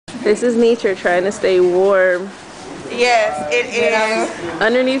This is nature trying to stay warm. Yes, it is.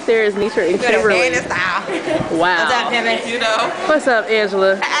 Underneath there is nature and Kimberly. Wow. What's up, Kevin? You know. What's up,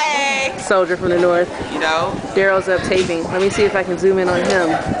 Angela? Hey. Soldier from the north. You know. Daryl's up taping. Let me see if I can zoom in on him.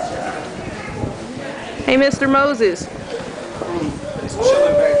 Hey, Mr. Moses. It's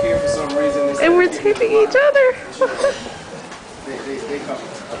chilling back here for some reason. And we're taping each other. They come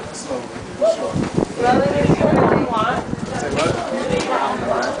slowly.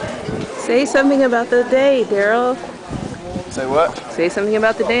 Say something about the day, Daryl. Say what? Say something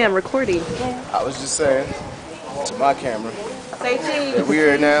about the day. I'm recording. I was just saying to my camera Say cheese. that we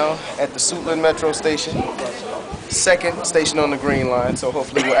are now at the Suitland Metro Station, second station on the Green Line, so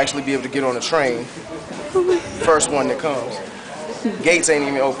hopefully we'll actually be able to get on a train. First one that comes. Gates ain't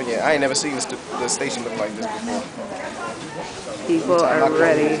even open yet. I ain't never seen the station look like this before. People are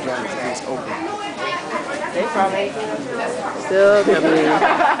ready. Gates open. They probably still coming.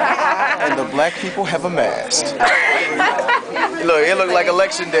 And the black people have amassed. Look, it looked like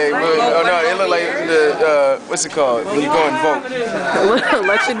election day. Oh no, it looked like the what's it called when you go and vote.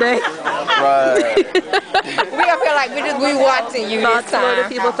 Election day. Right. We all feel like we watching you Thoughts, this time. Florida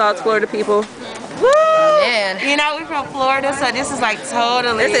people. Thoughts, Florida people. Woo! Man. You know, we're from Florida, so this is like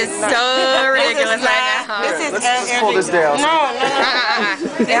totally. This is so ridiculous right now. This is Let's pull this down. No.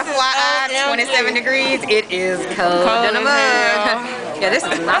 FYI, 27 degrees. It is cold in the mug. Yeah, this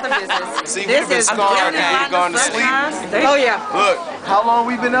is not the business. See, we've been scarred and we've gone to sleep. Oh yeah. Look, how long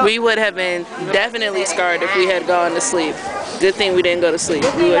we been up? We would have been definitely scarred if we had gone to sleep. Good thing we didn't go to sleep.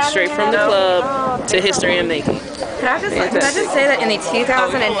 We went straight from the club to history and making. Can I just say that in the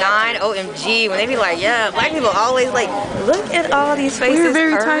 2009 OMG, when they be like, yeah, black people always like, look at all these faces. We're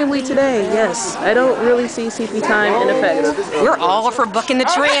very timely today, yes. I don't really see CP time in effect. We're all for bucking the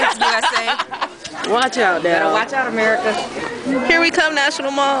trends, USA. Watch out, Dad. Watch out, America. Here we come, National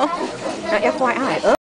Mall. FYI.